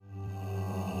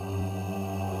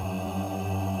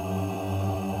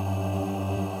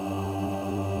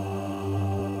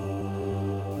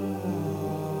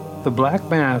The Black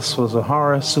Mass was a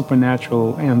horror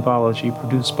supernatural anthology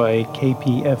produced by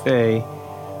KPFA,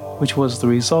 which was the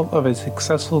result of a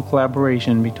successful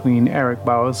collaboration between Eric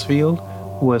Bowersfield,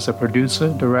 who was a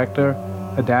producer, director,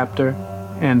 adapter,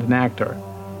 and an actor,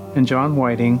 and John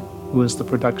Whiting, who was the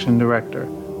production director,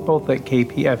 both at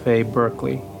KPFA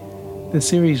Berkeley. The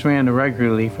series ran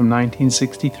irregularly from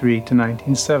 1963 to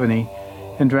 1970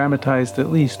 and dramatized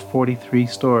at least 43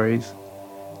 stories.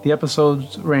 The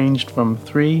episodes ranged from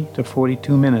 3 to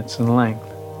 42 minutes in length.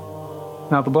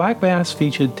 Now, the Black Mass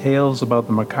featured tales about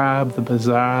the macabre, the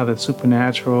bizarre, the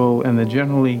supernatural, and the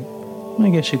generally,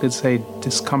 I guess you could say,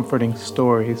 discomforting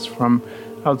stories from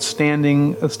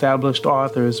outstanding established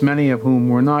authors, many of whom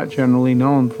were not generally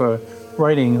known for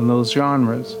writing in those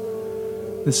genres.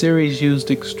 The series used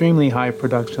extremely high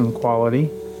production quality,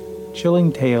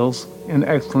 chilling tales, and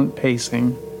excellent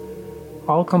pacing,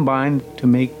 all combined to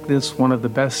make this one of the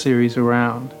best series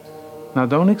around. Now,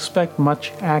 don't expect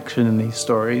much action in these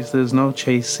stories. There's no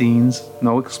chase scenes,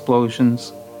 no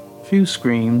explosions, few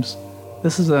screams.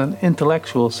 This is an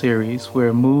intellectual series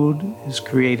where mood is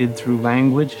created through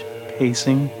language,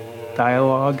 pacing,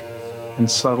 dialogue, and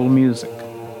subtle music.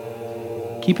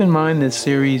 Keep in mind this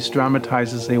series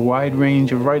dramatizes a wide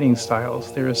range of writing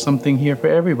styles. There is something here for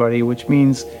everybody, which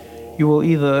means you will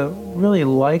either really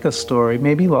like a story,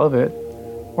 maybe love it,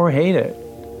 or hate it.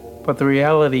 But the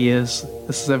reality is,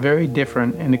 this is a very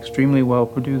different and extremely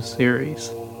well-produced series.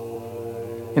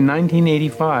 In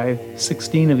 1985,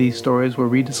 16 of these stories were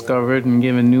rediscovered and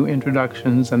given new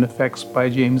introductions and effects by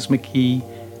James McKee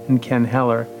and Ken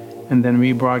Heller, and then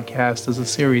rebroadcast as a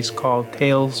series called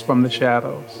Tales from the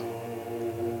Shadows.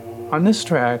 On this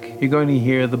track, you're going to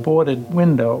hear The Boarded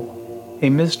Window, a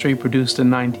mystery produced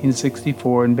in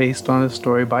 1964 and based on a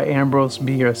story by Ambrose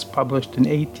Bierce published in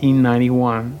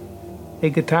 1891. A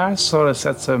guitar sort of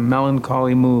sets a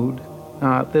melancholy mood.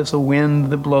 There's a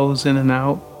wind that blows in and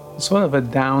out. Sort of a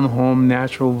down-home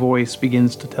natural voice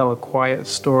begins to tell a quiet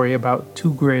story about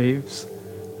two graves,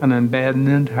 an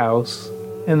abandoned house,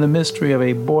 and the mystery of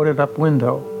a boarded-up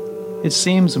window. It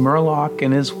seems Murlock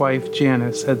and his wife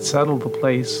Janice had settled the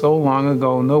place so long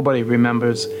ago nobody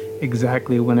remembers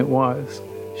exactly when it was.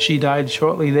 She died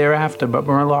shortly thereafter, but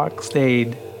Murlock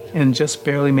stayed and just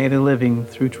barely made a living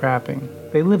through trapping.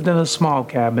 They lived in a small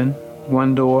cabin,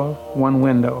 one door, one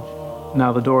window.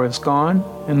 Now the door is gone,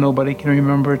 and nobody can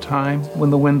remember a time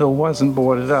when the window wasn't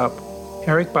boarded up.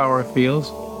 Eric Bowerfield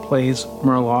plays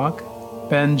Murlock,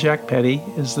 Ben Jackpetty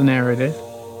is the narrative,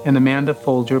 and Amanda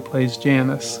Folger plays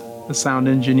Janice. The sound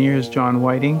engineer is John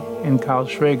Whiting, and Carl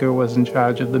Schrager was in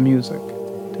charge of the music.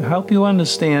 To help you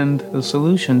understand the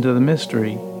solution to the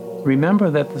mystery, remember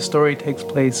that the story takes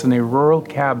place in a rural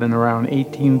cabin around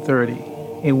 1830.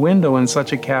 A window in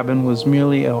such a cabin was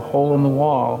merely a hole in the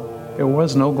wall. There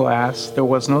was no glass, there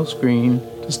was no screen.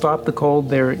 To stop the cold,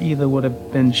 there either would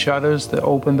have been shutters that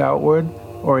opened outward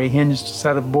or a hinged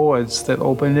set of boards that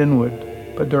opened inward.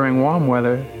 But during warm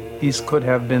weather, these could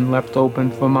have been left open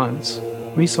for months.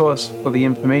 Resource for the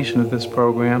information of this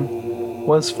program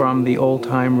was from the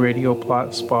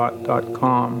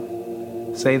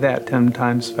oldtimeradioplotspot.com. Say that 10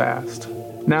 times fast.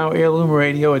 Now Heirloom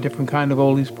Radio, a different kind of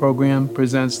oldies program,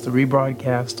 presents the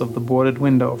rebroadcast of The Boarded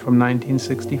Window from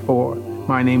 1964.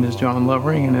 My name is John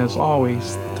Lovering, and as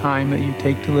always, the time that you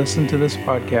take to listen to this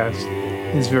podcast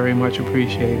is very much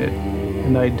appreciated,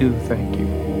 and I do thank you.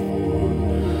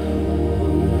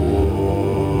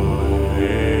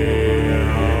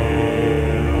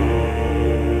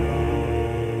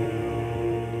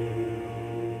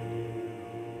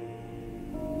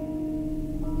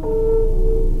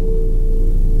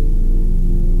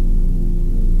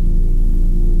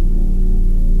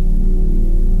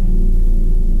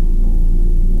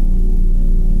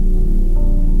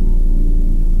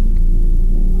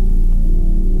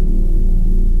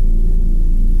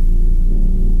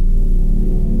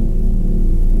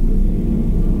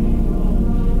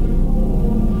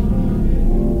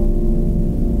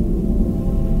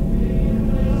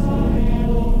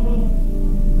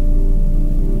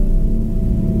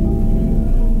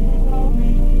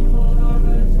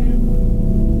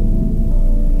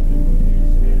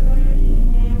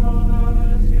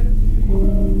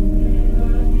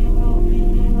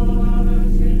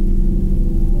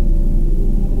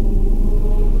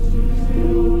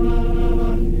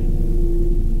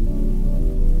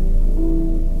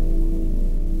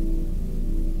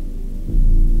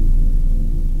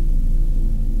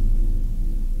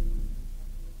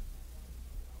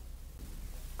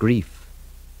 Grief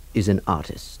is an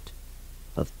artist,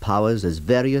 of powers as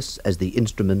various as the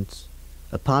instruments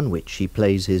upon which he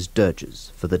plays his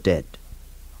dirges for the dead,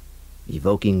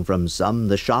 evoking from some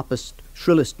the sharpest,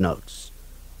 shrillest notes,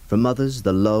 from others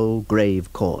the low,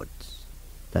 grave chords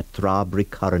that throb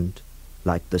recurrent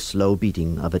like the slow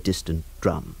beating of a distant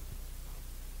drum.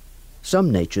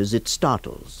 Some natures it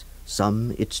startles,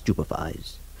 some it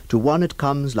stupefies. To one it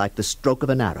comes like the stroke of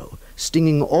an arrow,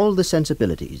 stinging all the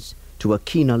sensibilities to a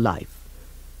keener life.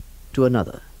 To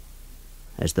another,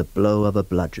 as the blow of a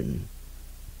bludgeon,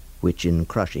 which in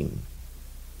crushing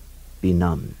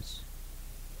benumbs.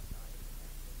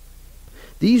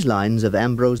 These lines of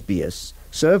Ambrose Bierce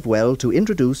serve well to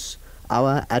introduce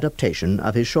our adaptation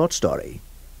of his short story,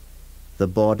 The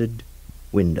Boarded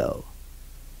Window.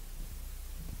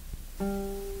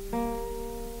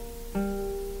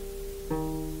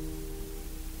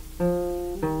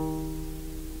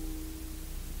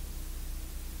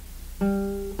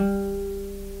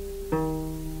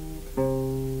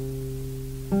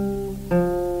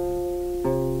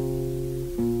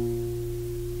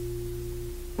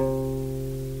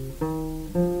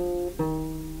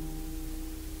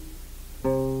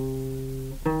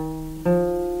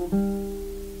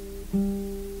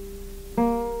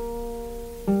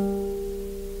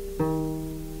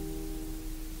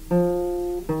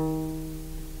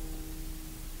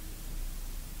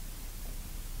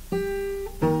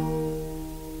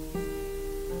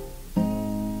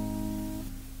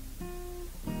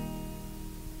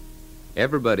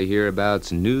 Everybody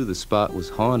hereabouts knew the spot was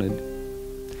haunted.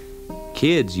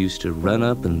 Kids used to run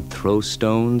up and throw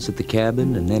stones at the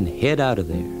cabin and then head out of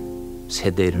there.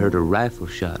 Said they'd heard a rifle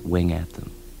shot wing at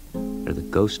them, or the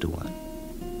ghost of one.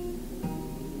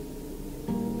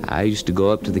 I used to go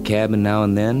up to the cabin now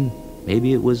and then.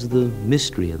 Maybe it was the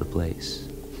mystery of the place.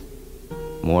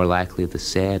 More likely the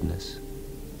sadness.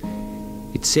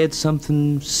 It said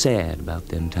something sad about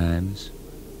them times.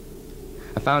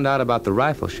 I found out about the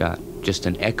rifle shot. Just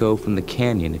an echo from the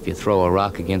canyon if you throw a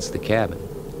rock against the cabin.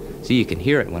 See, you can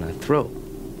hear it when I throw.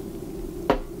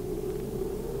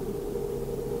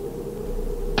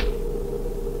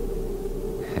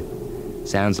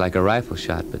 Sounds like a rifle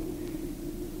shot, but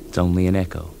it's only an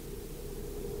echo.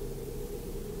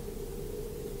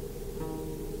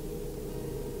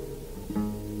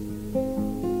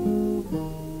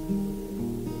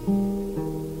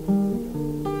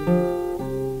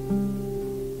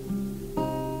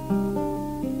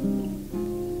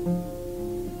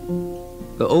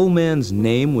 The old man's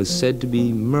name was said to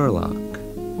be Murlock.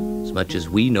 As much as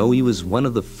we know, he was one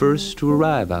of the first to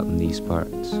arrive out in these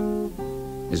parts.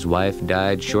 His wife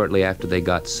died shortly after they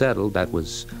got settled. That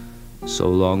was so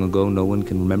long ago no one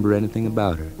can remember anything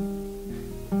about her.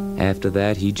 After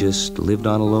that, he just lived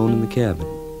on alone in the cabin.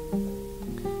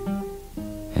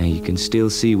 And you can still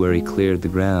see where he cleared the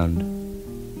ground.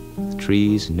 The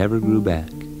trees never grew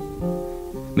back.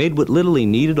 Made what little he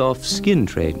needed off skin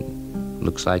trading.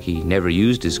 Looks like he never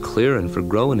used his clearing for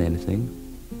growing anything.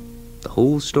 The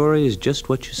whole story is just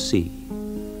what you see.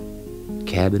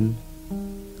 Cabin,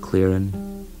 clearing,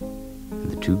 and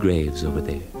the two graves over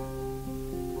there.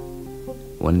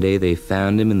 One day they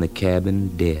found him in the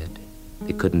cabin dead.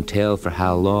 They couldn't tell for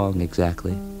how long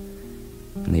exactly.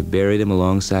 And they buried him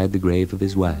alongside the grave of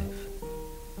his wife.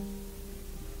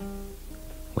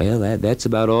 Well, that's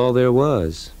about all there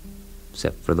was,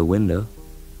 except for the window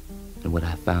and what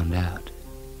I found out.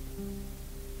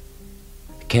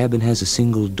 The cabin has a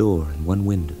single door and one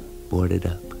window, boarded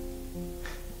up.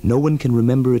 No one can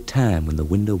remember a time when the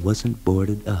window wasn't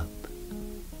boarded up.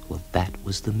 Well, that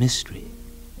was the mystery.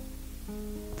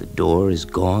 The door is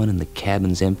gone and the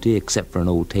cabin's empty, except for an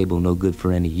old table no good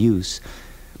for any use,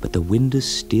 but the window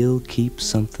still keeps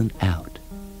something out.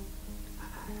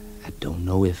 I don't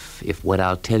know if what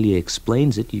I'll tell you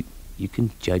explains it. You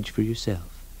can judge for yourself.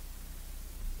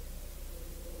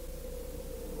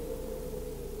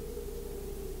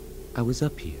 I was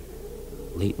up here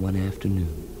late one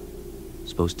afternoon,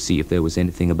 supposed to see if there was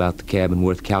anything about the cabin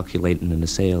worth calculating in a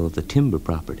sale of the timber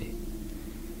property.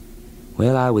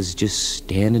 Well, I was just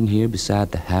standing here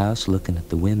beside the house looking at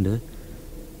the window.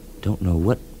 Don't know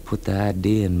what put the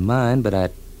idea in mind, but I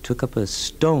took up a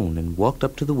stone and walked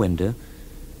up to the window.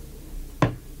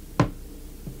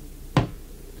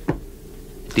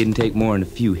 It didn't take more than a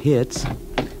few hits,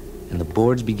 and the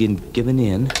boards began giving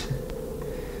in,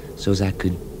 so as I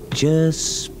could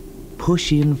just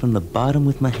push in from the bottom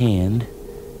with my hand.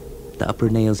 The upper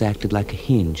nails acted like a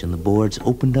hinge, and the boards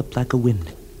opened up like a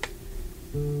window.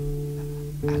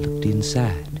 I looked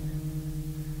inside.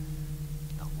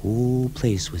 The whole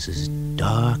place was as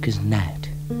dark as night.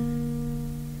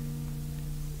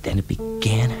 Then it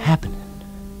began happening.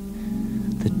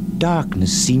 The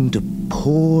darkness seemed to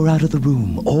pour out of the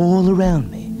room all around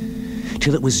me,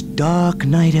 till it was dark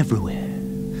night everywhere.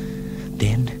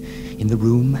 Then In the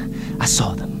room, I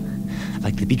saw them,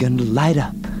 like they begun to light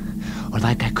up, or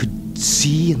like I could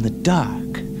see in the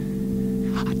dark.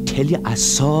 I tell you, I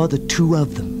saw the two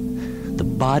of them, the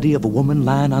body of a woman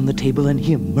lying on the table, and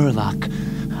him, Murloc.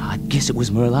 I guess it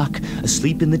was Murloc,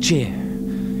 asleep in the chair,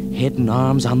 head and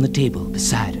arms on the table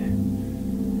beside her.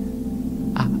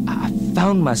 I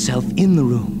found myself in the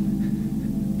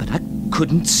room, but I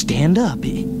couldn't stand up.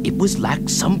 It was like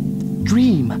some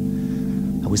dream.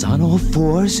 I was on all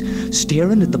fours,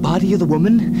 staring at the body of the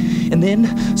woman, and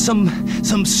then some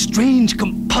strange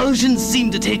compulsion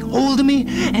seemed to take hold of me,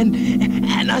 and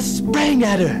I sprang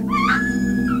at her.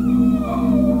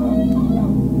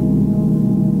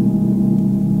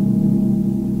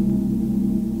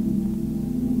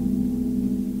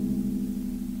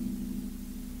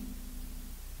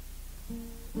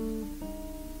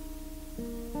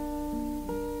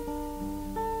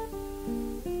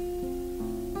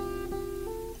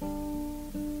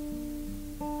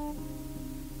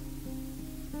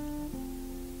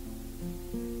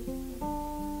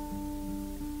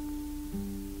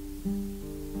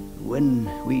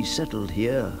 When we settled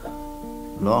here,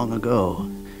 long ago,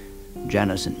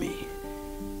 Janice and me,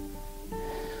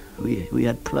 we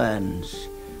had plans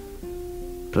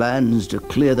to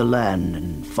clear the land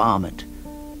and farm it.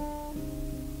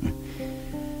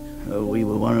 We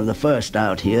were one of the first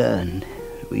out here, and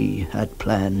we had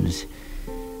plans.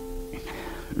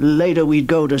 Later we'd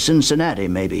go to Cincinnati,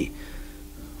 maybe,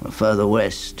 or further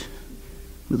west,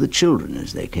 with the children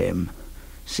as they came,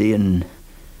 seeing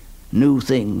new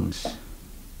things.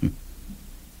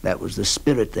 That was the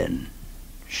spirit then.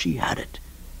 She had it.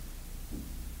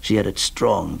 She had it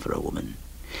strong for a woman.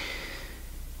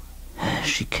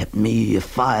 She kept me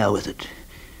afire with it.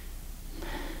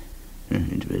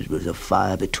 It was a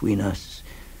fire between us.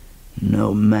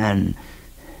 No man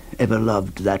ever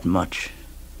loved that much,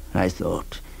 I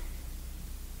thought.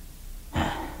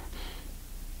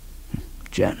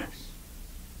 Janice.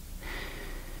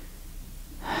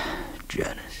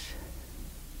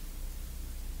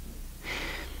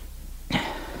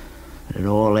 It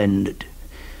all ended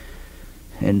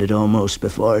almost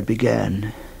before it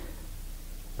began.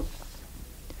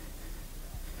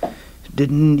 It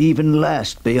didn't even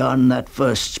last beyond that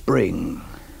first spring,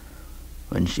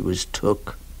 when she was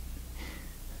took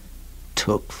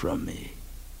from me.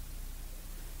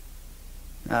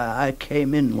 I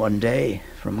came in one day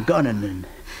from gunning, and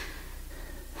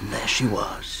there she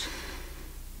was.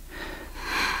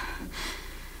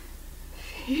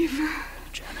 Fever.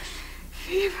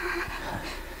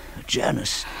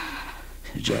 Janice.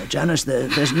 Janice,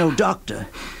 there's no doctor,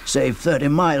 save 30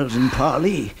 miles in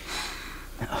Parlee.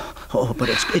 Oh, but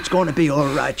it's going to be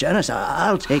all right, Janice.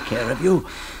 I'll take care of you.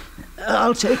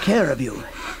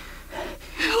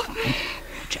 Help me.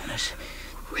 Janice.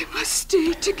 We must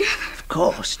stay together. Of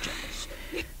course, Janice.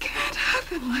 It can't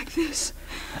happen like this.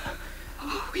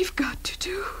 All we've got to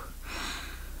do.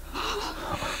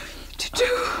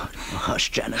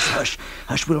 Hush, Janice, hush.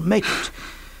 Hush, we'll make it.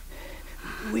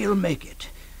 We'll make it.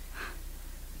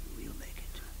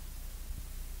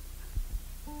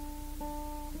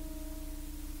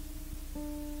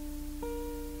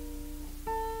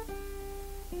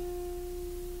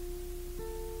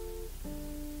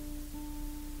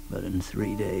 But in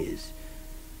 3 days,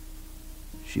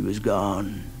 she was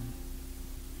gone.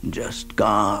 Just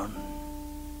gone.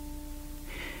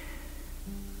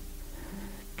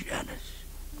 Janice.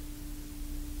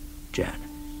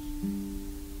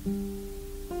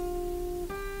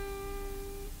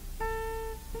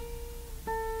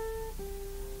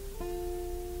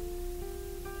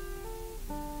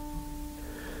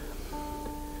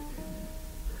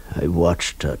 I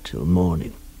watched her till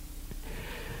morning.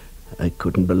 I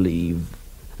couldn't believe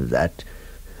that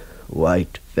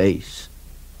white face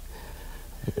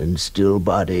and still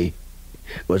body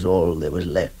was all there was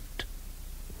left.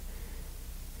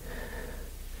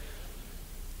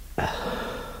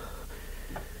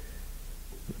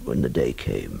 When the day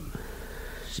came,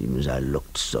 seems I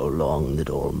looked so long that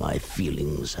all my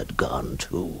feelings had gone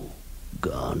too,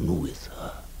 gone with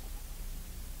her.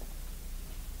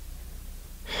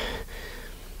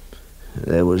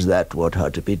 There was that what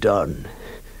had to be done,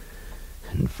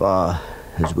 and far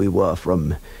as we were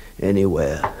from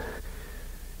anywhere,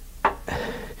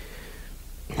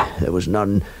 there was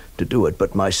none to do it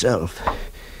but myself.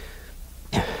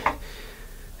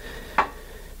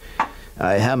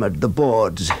 I hammered the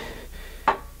boards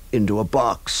into a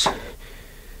box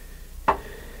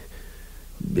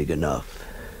big enough.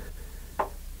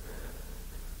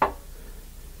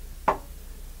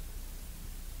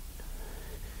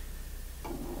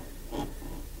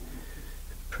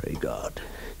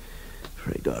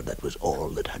 Pray God that was all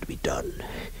that had to be done.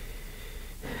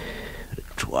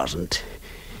 It wasn't.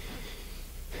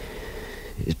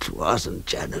 It wasn't,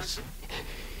 Janice.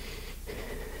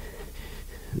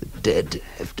 The dead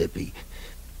have to be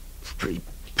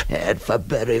prepared for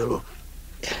burial.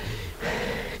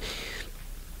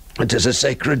 It is a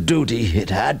sacred duty. It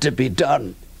had to be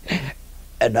done.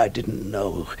 And I didn't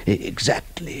know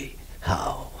exactly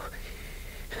how.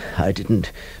 I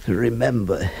didn't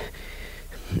remember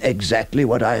exactly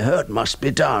what I heard must be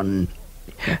done.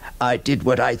 I did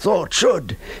what I thought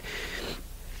should.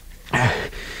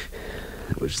 It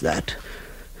was that.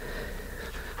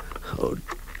 Oh,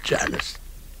 Janice.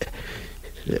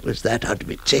 It was that had to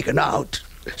be taken out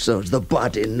so as the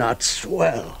body not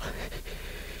swell.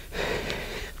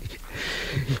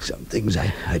 Some things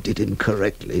I did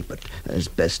incorrectly, but as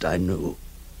best I knew.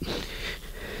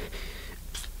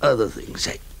 Other things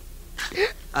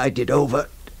I did over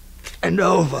and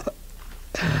over.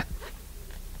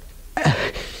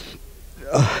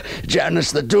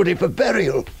 Janice, the duty for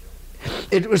burial.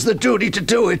 It was the duty to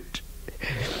do it.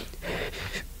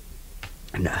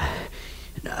 And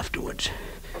afterwards,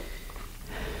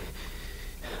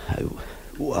 I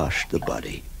washed the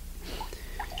body.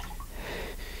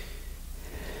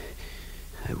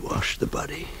 I washed the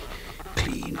body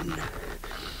clean.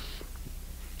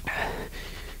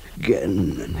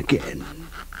 Again and again.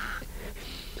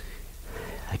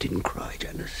 I didn't cry,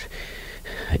 Janice.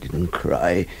 I didn't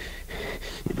cry.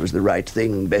 It was the right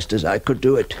thing, best as I could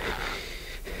do it.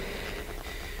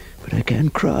 But I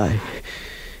can't cry.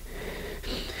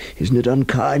 Isn't it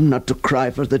unkind not to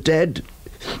cry for the dead?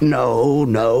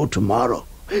 No, tomorrow.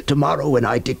 Tomorrow when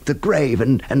I dig the grave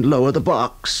and lower the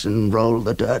box and roll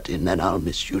the dirt in, then I'll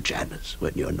miss you, Janice,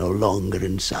 when you're no longer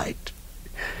in sight.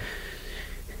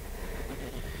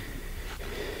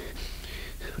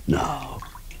 But now,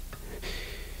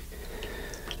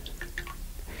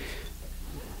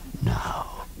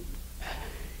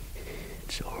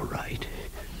 it's all right.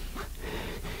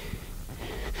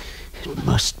 It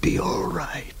must be all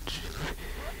right.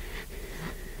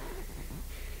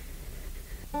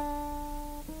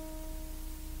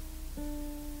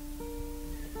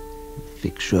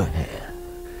 Fix your hair.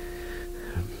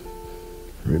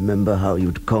 Remember how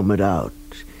you'd comb it out.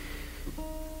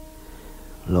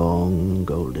 Long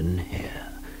golden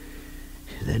hair.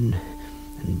 Then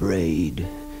braid.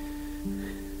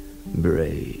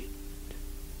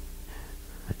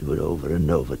 I do it over and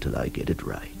over till I get it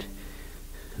right.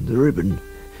 And the ribbon.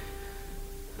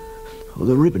 Oh,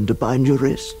 the ribbon to bind your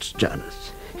wrists,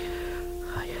 Janice.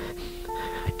 I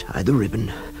tie the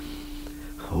ribbon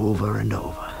over and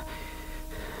over.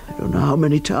 I don't know how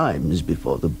many times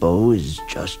before the bow is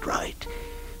just right.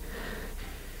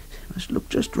 It must look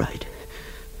just right.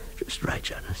 Just right,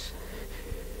 Janice.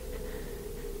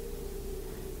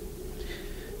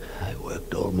 I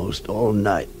worked almost all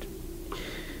night.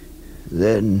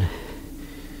 Then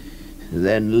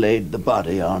laid the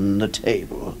body on the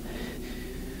table.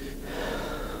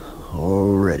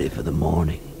 All ready for the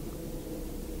morning.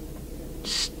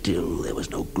 Still there was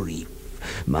no grief.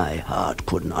 My heart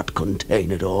could not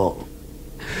contain it all,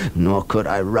 nor could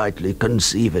I rightly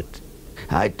conceive it.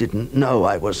 I didn't know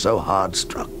I was so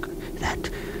hard-struck.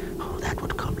 That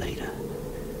would come later.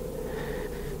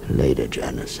 Later,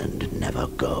 Janice, and never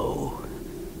go.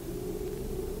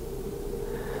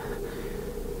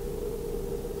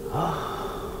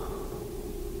 Oh,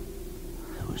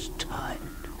 I was tired.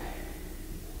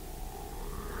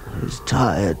 I was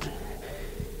tired.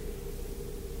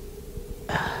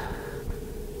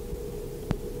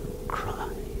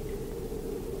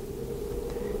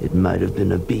 It might have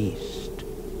been a beast,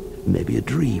 maybe a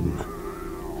dream.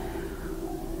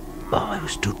 Oh, I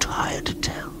was too tired to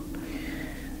tell.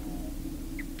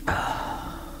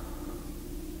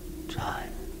 Tired.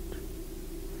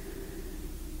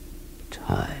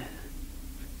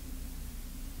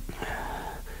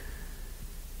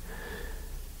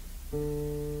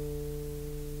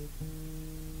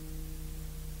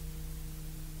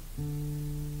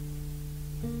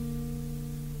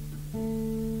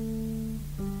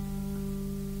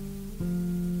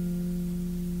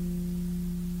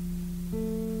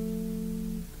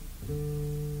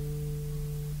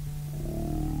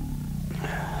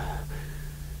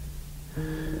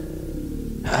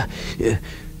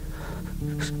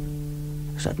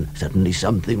 Suddenly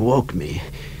something woke me.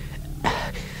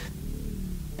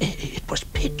 It was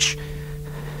pitch.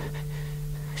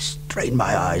 I strained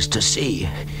my eyes to see.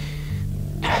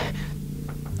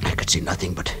 I could see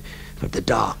nothing but the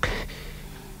dark.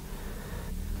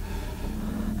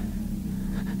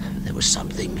 There was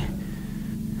something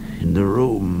in the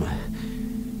room.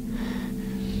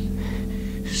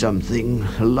 something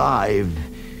alive.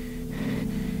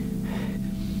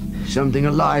 Something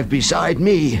alive beside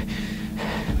me.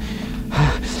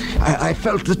 I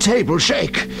felt the table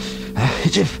shake,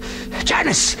 as if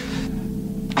Janice...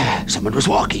 someone was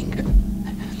walking.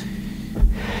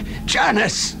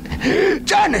 Janice!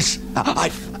 Janice!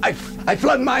 I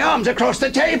flung my arms across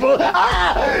the table.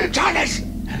 Ah! Janice!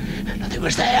 Nothing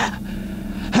was there.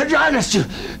 Janice,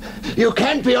 you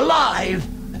can't be alive.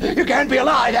 You can't be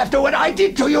alive after what I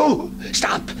did to you.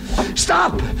 Stop!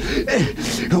 Stop!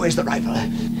 Where's the rifle?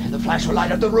 The flash will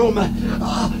light up the room.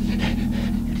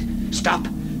 Stop!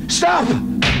 Stop!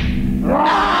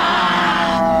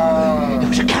 Ah! It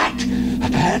was a cat, a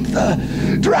panther,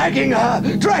 dragging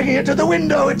her to the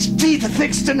window, its teeth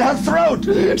fixed in her throat.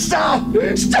 Stop!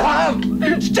 Stop!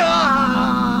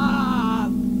 Stop!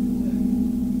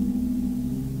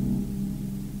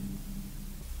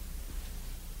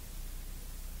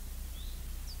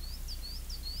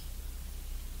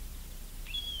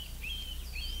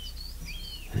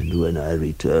 And when I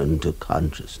returned to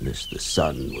consciousness, the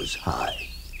sun was high.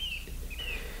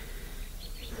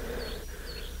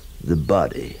 The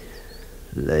body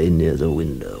lay near the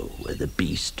window where the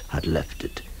beast had left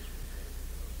it.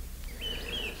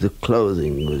 The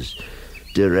clothing was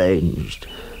deranged.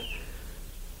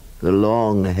 The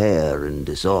long hair in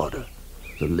disorder.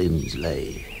 The limbs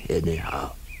lay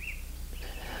anyhow.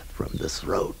 From the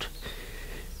throat.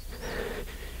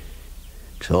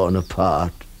 Torn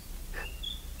apart.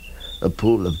 A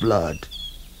pool of blood.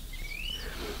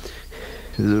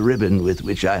 The ribbon with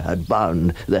which I had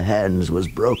bound the hands was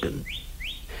broken.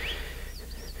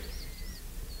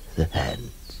 The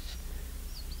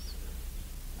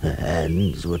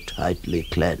hands were tightly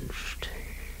clenched.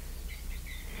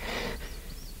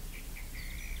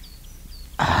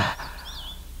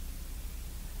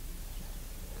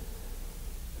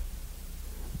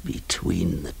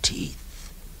 Between the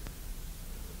teeth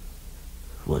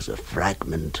was a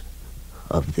fragment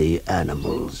of the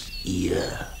animal's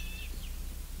ear.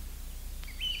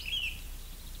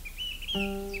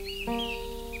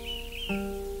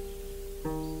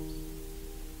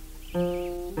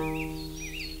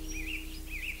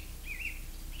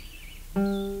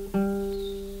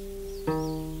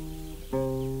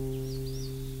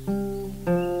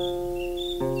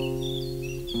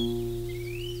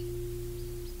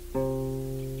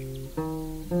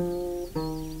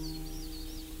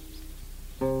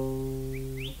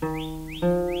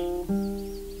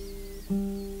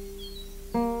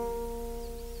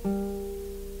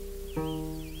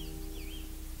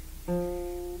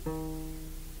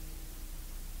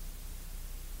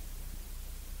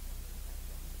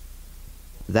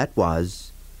 That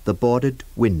was The Boarded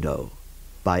Window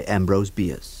by Ambrose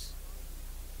Bierce.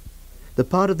 The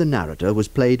part of the narrator was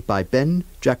played by Ben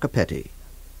Jacopetti.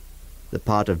 The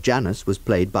part of Janice was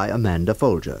played by Amanda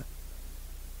Folger.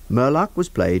 Murlock was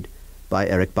played by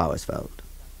Eric Bauersfeld.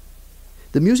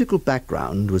 The musical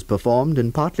background was performed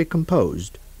and partly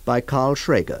composed by Carl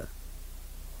Schrager.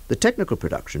 The technical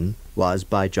production was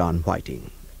by John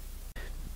Whiting.